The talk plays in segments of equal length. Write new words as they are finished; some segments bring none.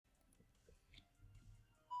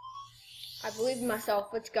I believe in myself.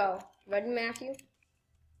 Let's go. Ready, Matthew?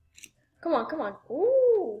 Come on, come on.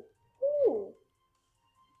 Ooh. Ooh.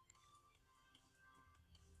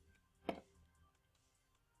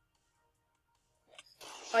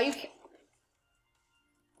 Are you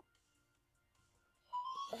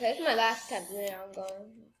okay, it's my last attempt, and then I'm going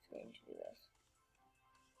to do this.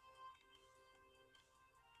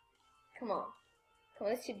 Come on. Come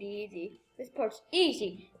on, this should be easy. This part's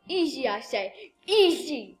easy. Easy, I say.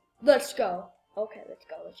 Easy! Let's go. Okay, let's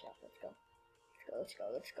go, let's go, let's go. Let's go,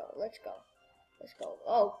 let's go, let's go. Let's go.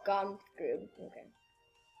 Oh god, I'm screwed. Okay.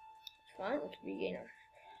 It's fine, let's regain our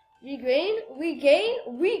regain, regain,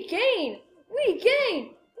 regain,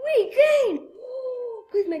 regain, regain!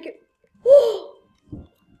 Please make it. Oh,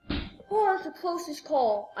 that's the closest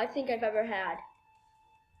call I think I've ever had.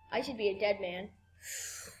 I should be a dead man.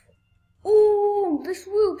 Ooh, the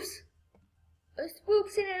swoops. The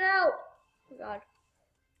swoops in and out. Oh god.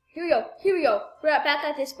 Here we go, here we go. We're back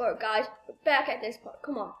at this part, guys. We're back at this part.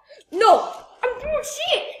 Come on. No! I don't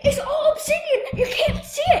see it! It's all obsidian! You can't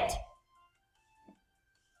see it!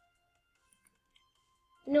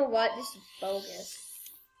 You know what? This is bogus.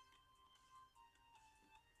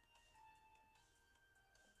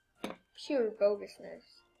 Pure bogusness.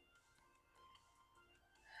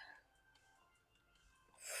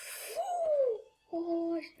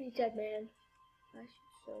 Oh, I should be a dead man. I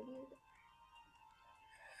should so be dead.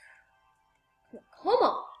 Come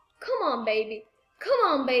on, come on, baby, come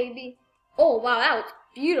on, baby. Oh wow, that was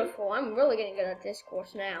beautiful. I'm really getting good at this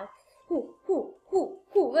course now.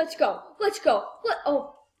 Let's go, let's go.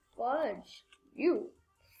 Oh, fudge, you.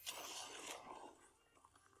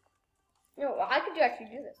 No, I could actually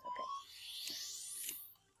do this.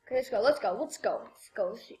 Okay, let's go, let's go, let's go, let's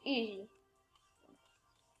go. This is easy.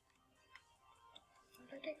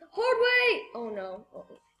 Take the hard way. Oh no. Oh,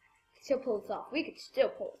 we can still pull this off. We can still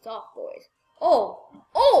pull this off, boys. Oh,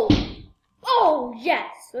 oh, oh,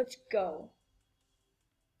 yes. Let's go.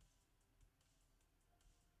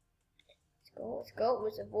 Let's go, let's go.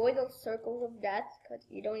 Let's avoid those circles of death because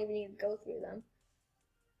you don't even need to go through them.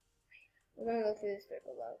 We're going to go through this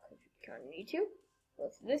circle though because we kind of need to. Go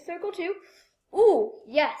through this circle too. Ooh,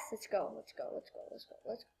 yes. Let's go, let's go, let's go, let's go,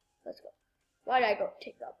 let's go, let's go. Why did I go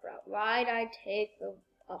take the up route? Why did I take the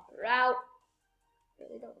up route?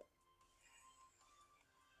 Really don't know.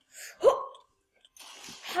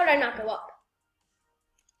 How did I not go up?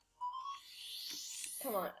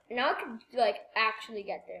 Come on. Now I can like actually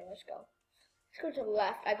get there. Let's go. Let's go to the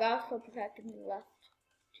left. I've also perfected the left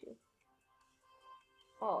too.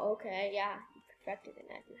 Oh, okay. Yeah, you perfected it,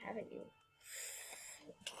 Matthew, haven't you?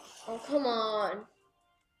 Oh, come on.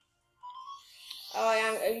 Oh,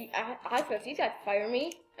 yeah, I feel if these guys fire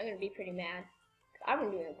me, I'm gonna be pretty mad. I've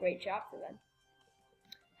been doing a great job for them.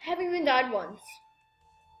 Haven't even died once.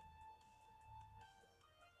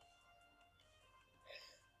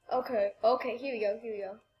 Okay, okay, here we go, here we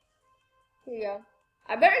go. Here we go.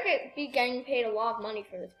 I better be getting paid a lot of money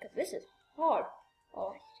for this, because this is hard. Oh,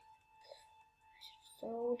 I should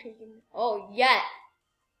so taking. Oh, yes!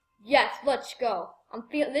 Yes, let's go. I'm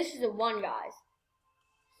feeling. This is a 1, guys.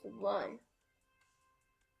 This is a 1.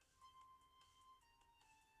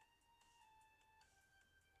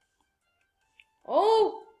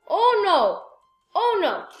 Oh! Oh no! Oh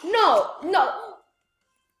no! No! No!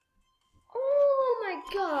 Oh my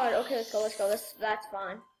god! Okay, let's go, let's go. That's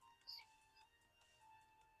fine.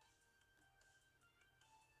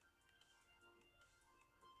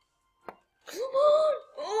 Come on!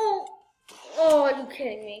 Oh! Oh, are you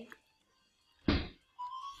kidding me?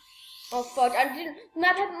 Oh fuck,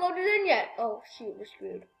 map hasn't loaded in yet. Oh shoot, we're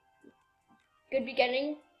screwed. Good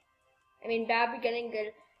beginning. I mean bad beginning,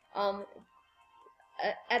 good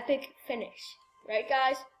epic finish. Right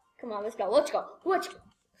guys? Come on, let's go, let's go, let's go.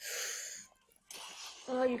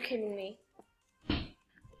 Oh, are you kidding me?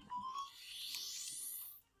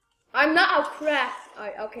 I'm not out crap.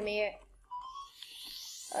 Alright, okay, me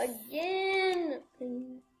again.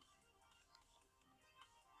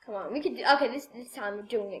 Come on, we can do. Okay, this time we're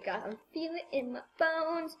doing it, guys. I'm feeling it in my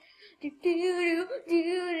bones. I'm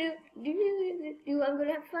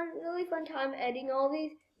gonna have fun, really fun time editing all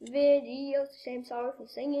these videos. Same sorry for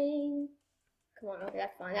singing. Come on, okay,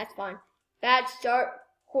 that's fine. That's fine. Bad start,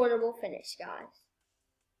 horrible finish, guys.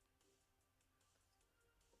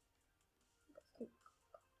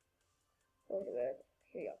 Here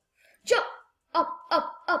we go. Jump! Up,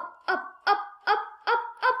 up, up, up, up, up, up,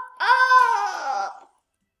 up, up!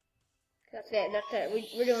 That's it, that's it.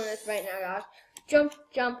 We're doing this right now, guys. Jump,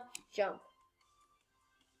 jump, jump.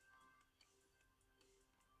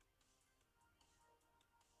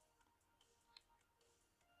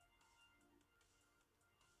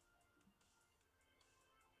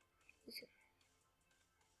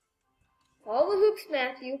 Follow the hoops,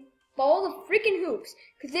 Matthew. Follow the freaking hoops.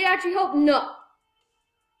 Because they actually help. No.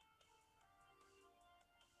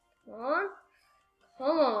 Come on.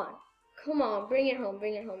 Come on. Come on. Bring it home.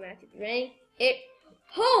 Bring it home, Matthew. Bring it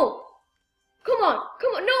home. Come on.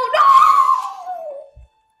 Come on. No,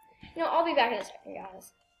 no! No, I'll be back in a second,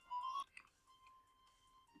 guys.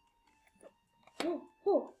 Oh,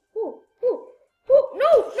 oh, oh, oh, oh,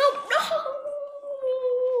 no, no, no!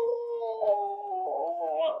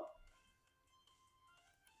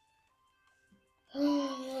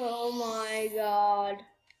 Oh my God.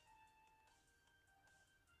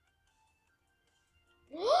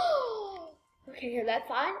 Okay, here, that's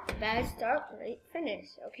fine. Bad start, great finish.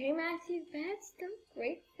 Okay, Matthew, bad start,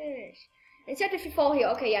 great finish. Except if you fall here.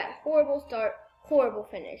 Okay, yeah, horrible start, horrible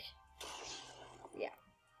finish. Yeah.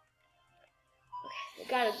 Okay, we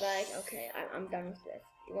got it back. Okay, I'm done with this.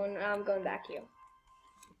 I'm going back here.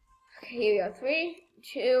 Okay, here we go. 3,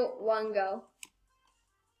 2, 1, go.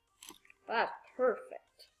 That's perfect.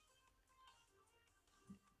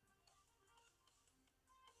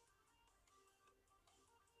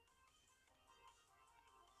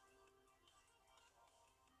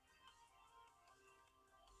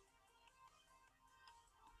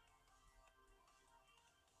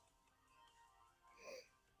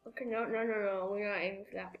 Okay, no, we're not aiming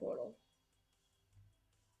for that portal.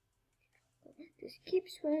 Just keep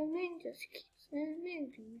swimming, do,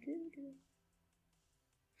 do.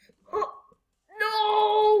 Oh,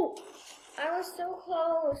 no! I was so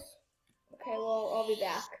close. Okay, well, I'll be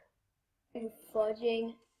back. Are you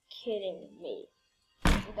fudging kidding me?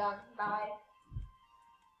 I'm done, bye.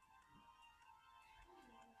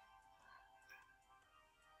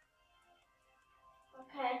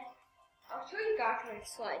 Okay. I'll show you guys what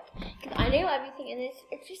it's like. Because I know everything in this.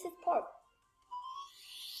 It's just this part.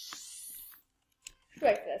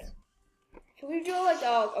 Like this. So we do it like,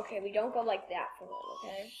 oh, okay, we don't go like that for one,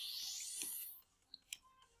 okay?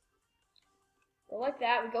 Go like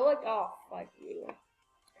that. We go like, oh, fuck you.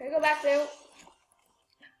 Can I go back there?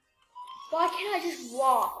 Why can't I just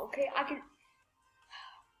walk, okay? I can.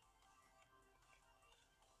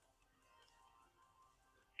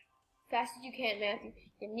 Fast as you can, Matthew.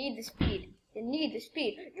 You need the speed. You need the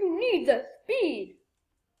speed. You need the speed.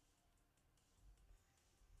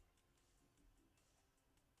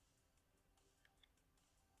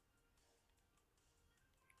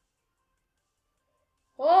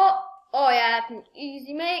 Oh yeah, that's an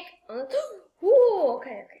easy make. Ooh,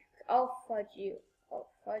 okay. I'll fudge you.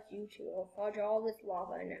 I'll fudge you too. I'll fudge all this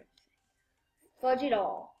lava and everything. Fudge it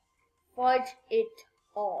all. Fudge it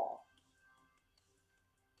all.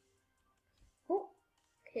 Ooh.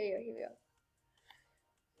 Okay, here we go.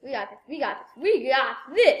 We got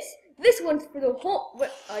this. This one's for the whole.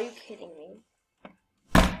 What? Are you kidding me?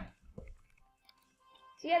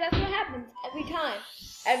 So yeah, that's what happens every time.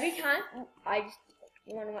 Every time,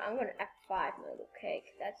 I'm going to F5 mode, okay?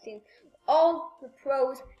 Because that seems all the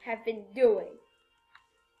pros have been doing.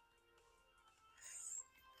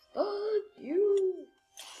 Oh, you.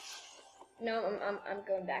 No, I'm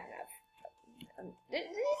going back now. This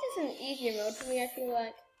is an easier mode for me, I feel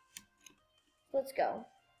like. Let's go.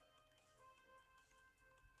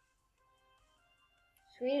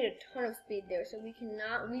 So we need a ton of speed there, so we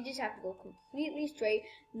just have to go completely straight,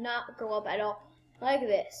 not go up at all, like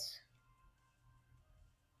this.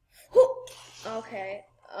 Okay.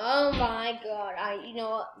 Oh my God. You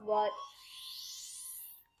know what?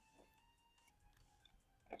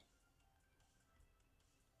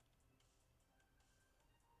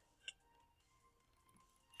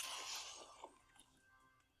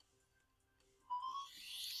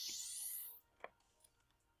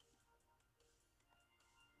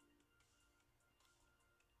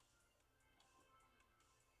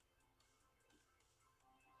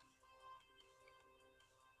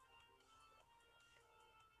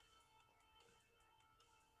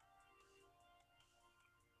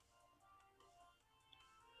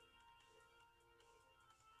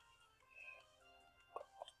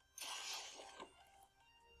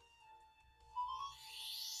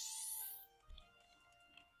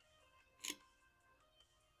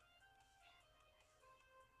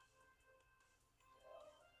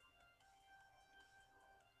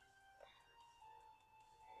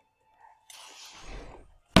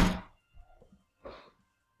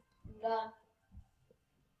 Done.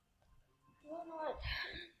 I don't know what.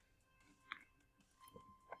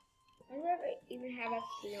 I never even have a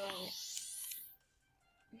 3 on it.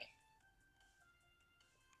 Okay.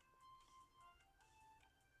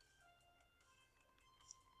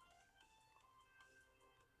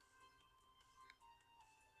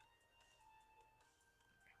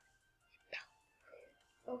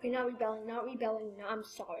 Okay, not rebelling, not rebelling. No, I'm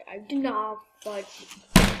sorry. I did not fudge.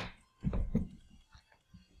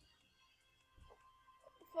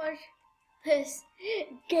 Fudge this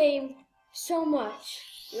game so much.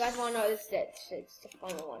 You guys want to know this? It's the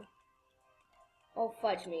final one. Oh,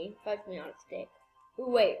 fudge me on a stick. Ooh,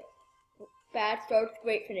 wait. Bad starts,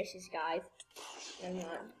 great finishes, guys. I'm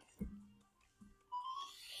not.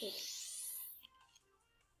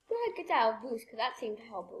 I'm gonna get that boost because that seemed to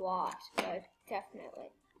help a lot. But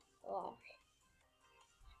definitely a lot.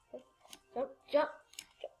 Jump, jump,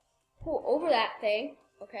 jump. Pull over that thing.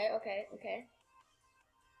 Okay.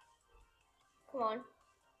 Come on.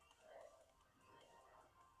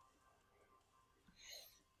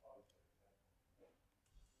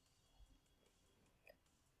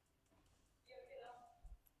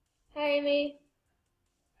 Hi, Amy.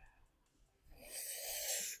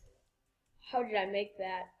 How did I make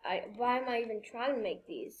that? Why am I even trying to make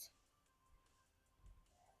these?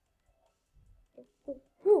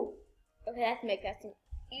 Whew. Okay, that's an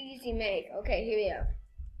easy make. Okay, here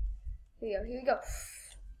we go.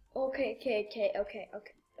 Okay.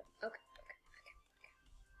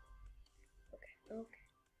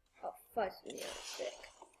 Oh, fudge me, I'm sick.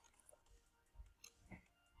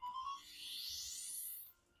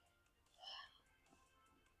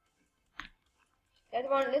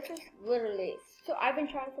 This is literally, so I've been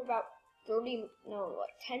trying for about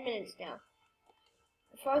 10 minutes now.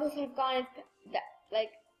 The farthest I've gone is that,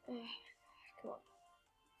 like, come on.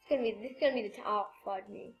 This is gonna be the time. Oh, fudge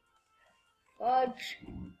me. Fudge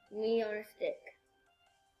me on a stick.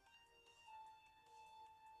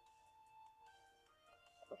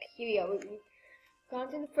 Okay, here we go. We've gone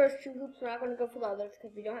through the first 2 hoops. We're not gonna go for the others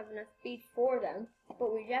because we don't have enough speed for them.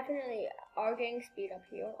 But we definitely are getting speed up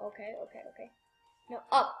here. Okay. No,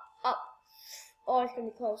 up. Oh, it's gonna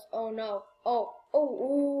be close. Oh no.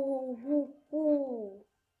 Ooh.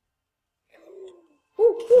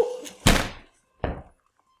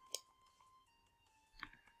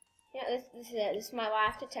 Yeah, this is it. This is my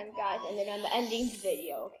last attempt, guys, and then I'm ending the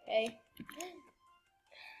video, okay?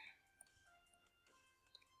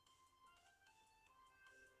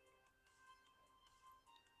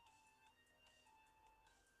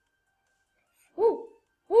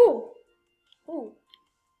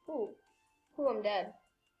 Ooh, I'm dead.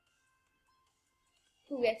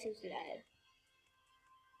 Who gets who's dead?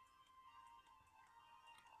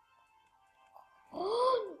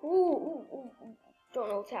 Ooh. Don't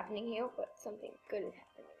know what's happening here, but something good is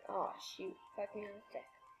happening. Oh, shoot. Fuck me on a stick.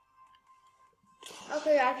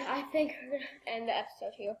 Okay, guys, I think we're going to end the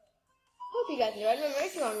episode here. Hope you guys enjoyed. Remember,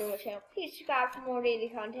 if you're on my channel, please subscribe for more daily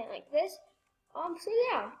content like this. So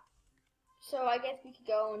yeah. So I guess we could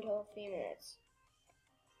go until 3 minutes.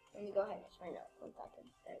 Let me go ahead and just find out 1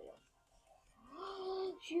 second. There we go.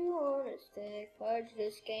 Fudge you on a stick. Fudge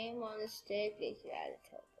this game on a stick. They should add a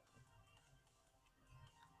tilt.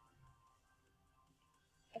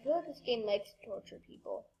 I feel like this game likes to torture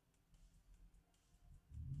people.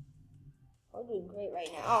 I'm doing great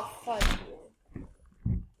right now. Oh, fudge you.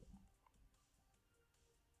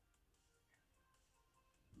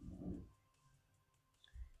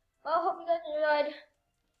 Well, hope you guys enjoyed.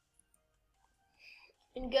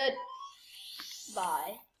 Been good.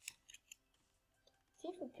 Bye. See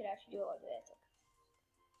if we could actually do all of this.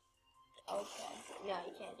 Okay. No,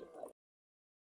 you can't do it.